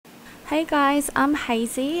Hey guys, I'm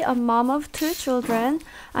Hazy, a mom of 2 children.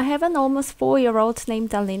 I have an almost 4-year-old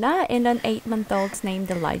named Alina and an 8-month-old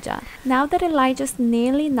named Elijah. Now that Elijah's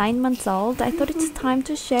nearly 9 months old, I thought it's time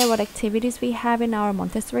to share what activities we have in our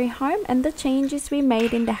Montessori home and the changes we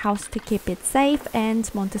made in the house to keep it safe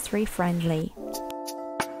and Montessori-friendly.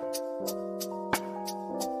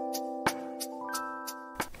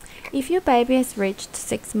 If your baby has reached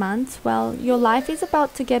 6 months, well, your life is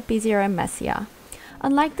about to get busier and messier.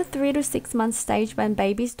 Unlike the 3 to 6 month stage when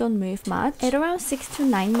babies don't move much, at around 6 to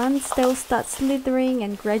 9 months, they'll start slithering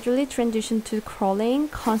and gradually transition to crawling,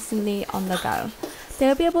 constantly on the go.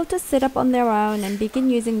 They'll be able to sit up on their own and begin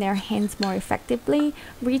using their hands more effectively,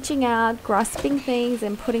 reaching out, grasping things,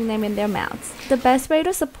 and putting them in their mouths. The best way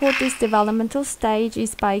to support this developmental stage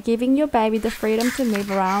is by giving your baby the freedom to move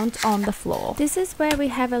around on the floor. This is where we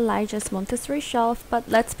have Elijah's Montessori shelf, but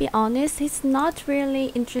let's be honest, he's not really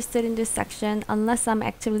interested in this section unless I'm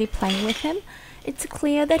actively playing with him. It's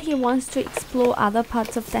clear that he wants to explore other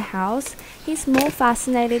parts of the house. He's more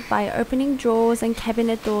fascinated by opening drawers and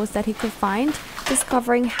cabinet doors that he could find,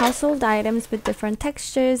 discovering household items with different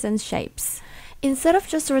textures and shapes. Instead of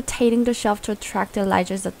just rotating the shelf to attract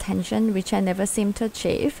Elijah's attention, which I never seem to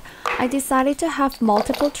achieve, I decided to have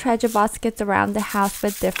multiple treasure baskets around the house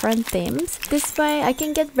with different themes. This way I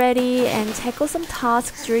can get ready and tackle some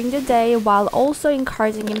tasks during the day while also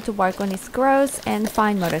encouraging him to work on his growth and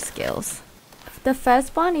fine motor skills. The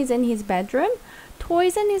first one is in his bedroom.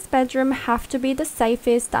 Toys in his bedroom have to be the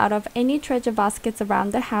safest out of any treasure baskets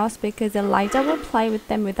around the house because Elijah will play with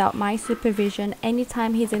them without my supervision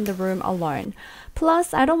anytime he's in the room alone.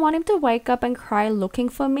 Plus, I don't want him to wake up and cry looking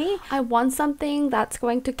for me. I want something that's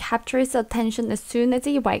going to capture his attention as soon as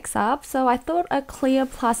he wakes up, so I thought a clear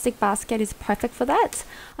plastic basket is perfect for that.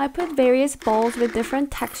 I put various bowls with different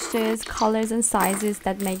textures, colors, and sizes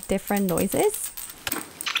that make different noises.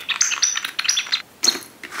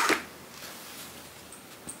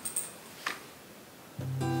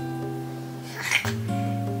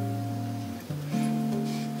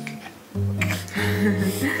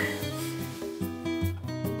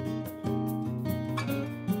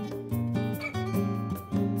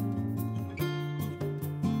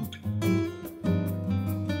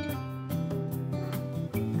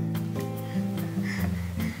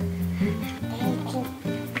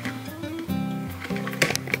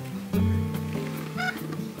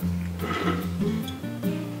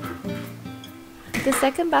 The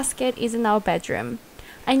second basket is in our bedroom.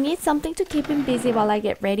 I need something to keep him busy while I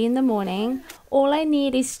get ready in the morning. All I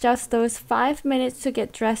need is just those 5 minutes to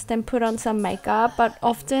get dressed and put on some makeup, but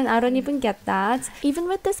often I don't even get that. Even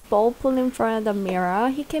with this bowl pulled in front of the mirror,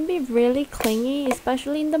 he can be really clingy,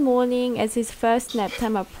 especially in the morning as his first nap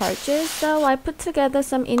time approaches. So I put together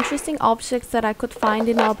some interesting objects that I could find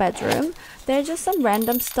in our bedroom. They're just some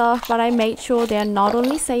random stuff, but I made sure they're not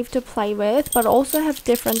only safe to play with, but also have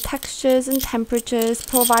different textures and temperatures,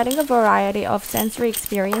 providing a variety of sensory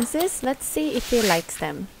experiences. Let's see if he likes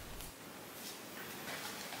them.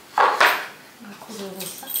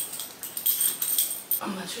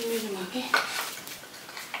 엄마 준비 좀 하게.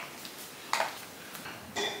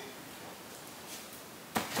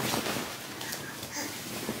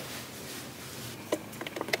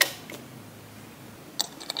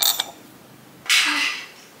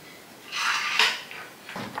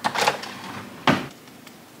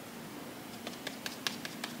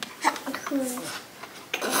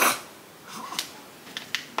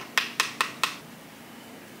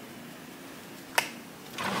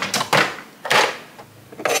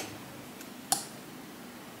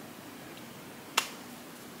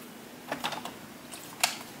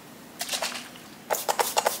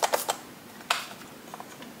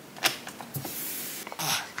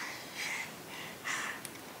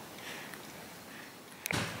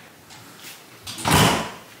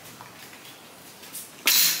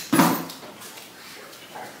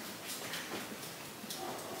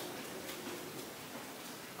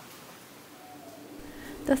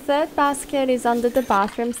 The third basket is under the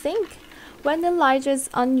bathroom sink. When Elijah is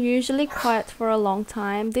unusually quiet for a long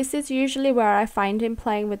time, this is usually where I find him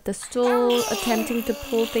playing with the stool, attempting to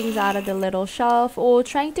pull things out of the little shelf, or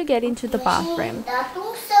trying to get into the bathroom. 나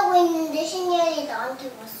똥 싸고 있는데 신이엘이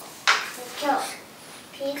나한테 왔어.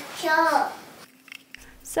 비켜.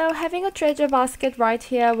 So having a treasure basket right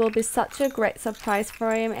here will be such a great surprise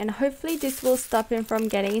for him, and hopefully this will stop him from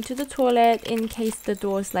getting into the toilet in case the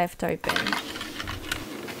door is left open.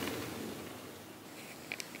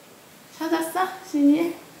 찾았어?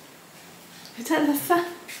 신이? 찾았어?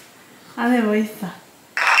 안에 뭐 있어?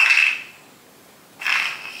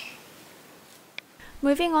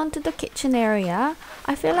 Moving on to the kitchen area,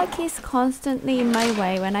 I feel like he's constantly in my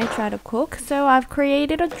way when I try to cook, so I've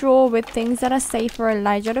created a drawer with things that are safe for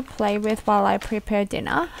Elijah to play with while I prepare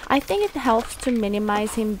dinner. I think it helps to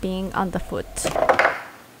minimize him being underfoot.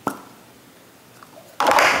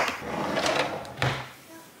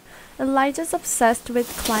 Elijah's obsessed with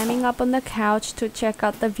climbing up on the couch to check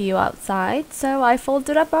out the view outside, so I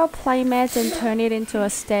folded up our playmat and turned it into a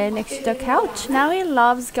stair next to the couch. Now he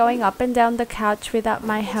loves going up and down the couch without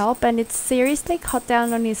my help, and it's seriously cut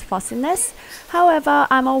down on his fussiness. However,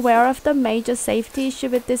 I'm aware of the major safety issue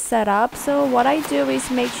with this setup, so what I do is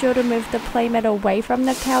make sure to move the playmat away from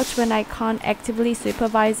the couch when I can't actively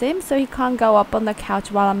supervise him, so he can't go up on the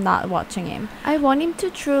couch while I'm not watching him. I want him to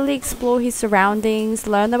truly explore his surroundings,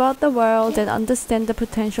 learn about the world, and understand the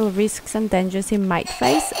potential risks and dangers he might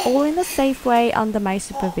face, all in a safe way under my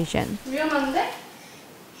supervision. 위험한데?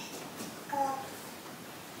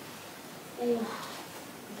 오,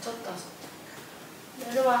 미쳤다.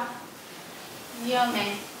 내려와.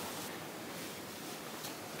 위험해.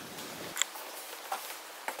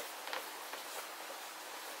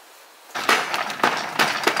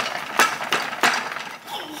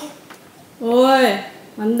 오이,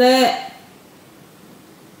 안 돼.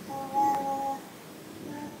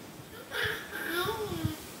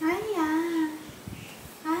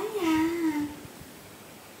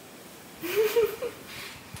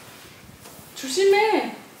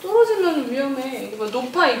 조심해. 떨어지면 위험해. 이거 봐,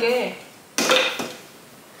 높아 이게.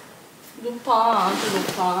 높아, 아주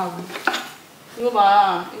높아. 이거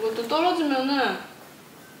봐. 이것도 떨어지면은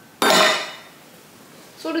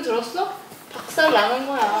소리 들었어? 박살 나는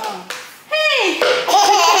거야. 헤이! 헤이!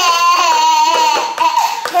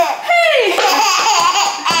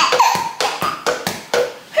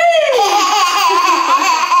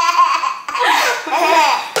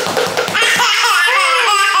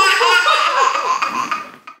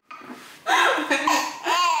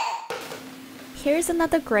 Here's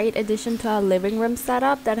another great addition to our living room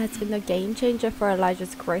setup that has been a game changer for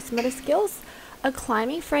Elijah's gross motor skills. A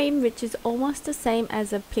climbing frame which is almost the same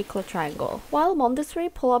as a piccolo triangle. While Montessori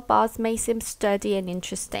pull-up bars may seem sturdy and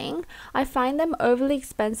interesting, I find them overly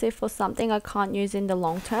expensive for something I can't use in the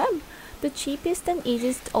long term. The cheapest and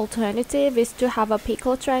easiest alternative is to have a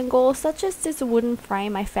piccolo triangle, such as this wooden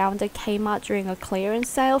frame I found at Kmart during a clearance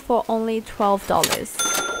sale for only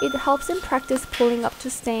 $12. It helps him practice pulling up to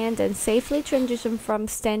stand and safely transition from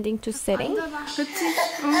standing to sitting. 그치?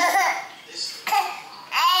 응.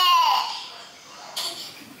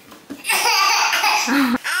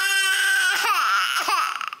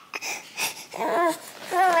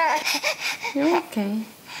 You're okay.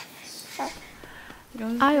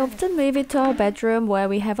 I often move it to our bedroom where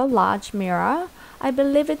we have a large mirror. I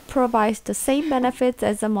believe it provides the same benefits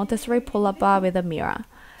as a Montessori pull-up bar with a mirror.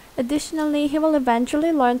 Additionally, he will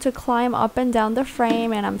eventually learn to climb up and down the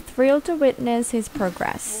frame, and I'm thrilled to witness his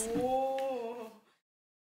progress.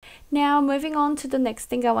 Now, moving on to the next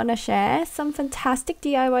thing I want to share, some fantastic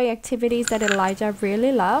DIY activities that Elijah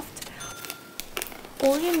really loved.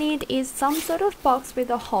 All you need is some sort of box with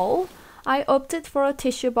a hole. I opted for a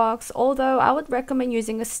tissue box, although I would recommend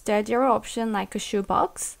using a sturdier option like a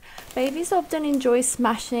shoebox. Babies often enjoy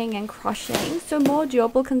smashing and crushing, so more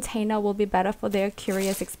durable container will be better for their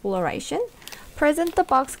curious exploration. Present the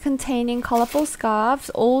box containing colorful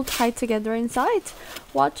scarves all tied together inside.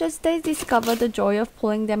 Watch as they discover the joy of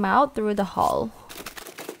pulling them out through the hole.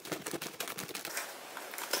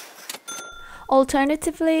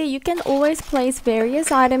 Alternatively, you can always place various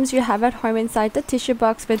items you have at home inside the tissue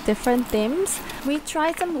box with different themes. We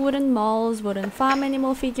tried some wooden molds, wooden farm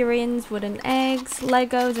animal figurines, wooden eggs,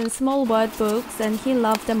 Legos, and small word books, and he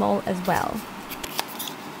loved them all as well.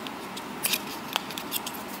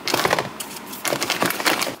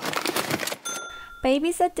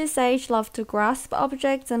 Babies at this age love to grasp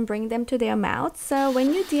objects and bring them to their mouths, so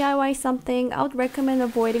when you DIY something, I would recommend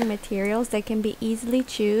avoiding materials that can be easily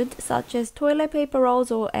chewed, such as toilet paper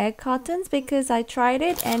rolls or egg cartons, because I tried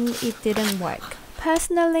it and it didn't work.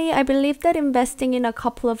 Personally, I believe that investing in a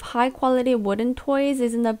couple of high-quality wooden toys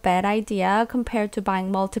isn't a bad idea compared to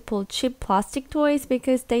buying multiple cheap plastic toys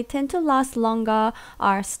because they tend to last longer,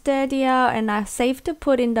 are sturdier, and are safe to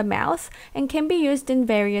put in the mouth and can be used in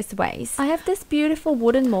various ways. I have this beautiful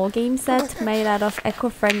wooden mall game set made out of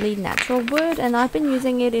eco-friendly natural wood, and I've been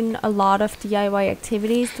using it in a lot of DIY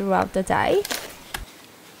activities throughout the day.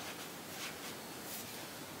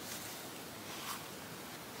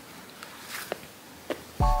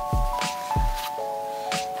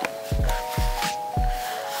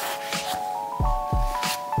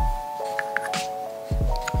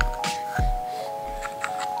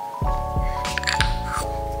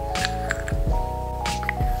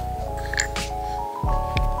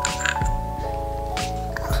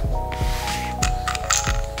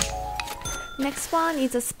 Next one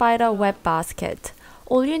is a spider web basket.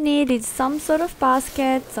 All you need is some sort of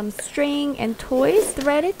basket, some string and toys.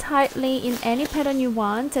 Thread it tightly in any pattern you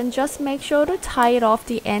want and just make sure to tie it off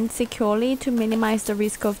the end securely to minimize the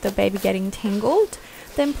risk of the baby getting tangled.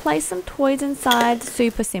 Then place some toys inside.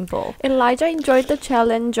 Super simple. Elijah enjoyed the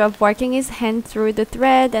challenge of working his hand through the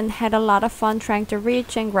thread and had a lot of fun trying to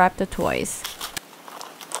reach and grab the toys.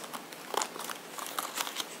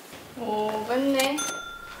 오, 맞네.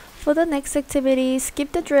 For the next activity,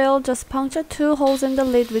 skip the drill, just puncture 2 holes in the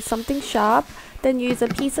lid with something sharp, then use a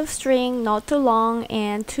piece of string, not too long,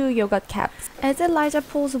 and 2 yogurt caps. As Elijah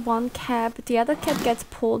pulls one cap, the other cap gets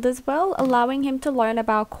pulled as well, allowing him to learn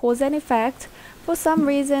about cause and effect. For some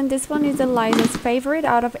reason, this one is Elijah's favorite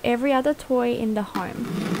out of every other toy in the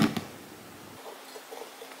home.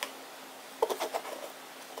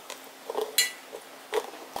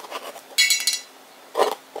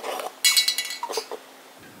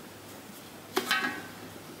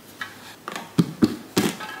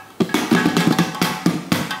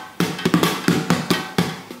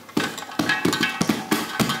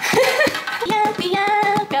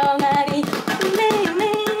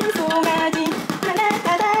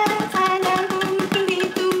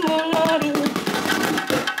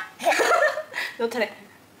 너 차례.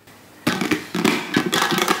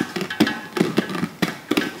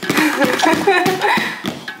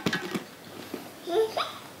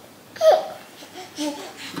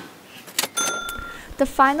 The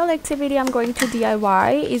final activity I'm going to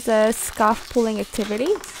DIY is a scarf pulling activity.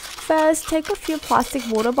 First, take a few plastic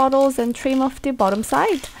water bottles and trim off the bottom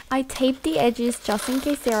side. I taped the edges just in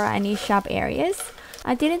case there are any sharp areas.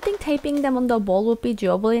 I didn't think taping them on the wall would be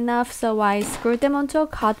durable enough, so I screwed them onto a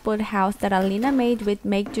cardboard house that Alina made with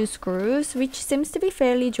make-do screws, which seems to be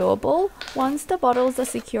fairly durable. Once the bottles are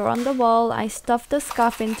secure on the wall, I stuffed the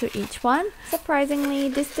scarf into each one. Surprisingly,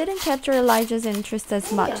 this didn't capture Elijah's interest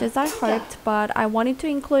as much as I hoped, but I wanted to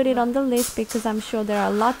include it on the list because I'm sure there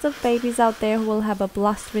are lots of babies out there who will have a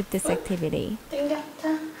blast with this activity.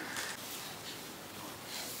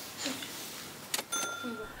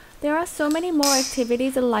 There are so many more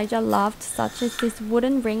activities Elijah loved, such as this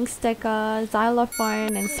wooden ring sticker,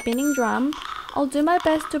 xylophone, and spinning drum. I'll do my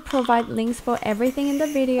best to provide links for everything in the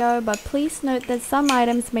video, but please note that some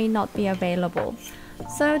items may not be available.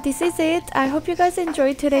 So this is it. I hope you guys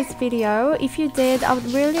enjoyed today's video. If you did, I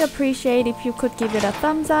would really appreciate if you could give it a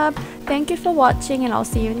thumbs up. Thank you for watching and I'll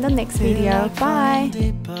see you in the next video.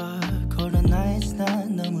 Bye!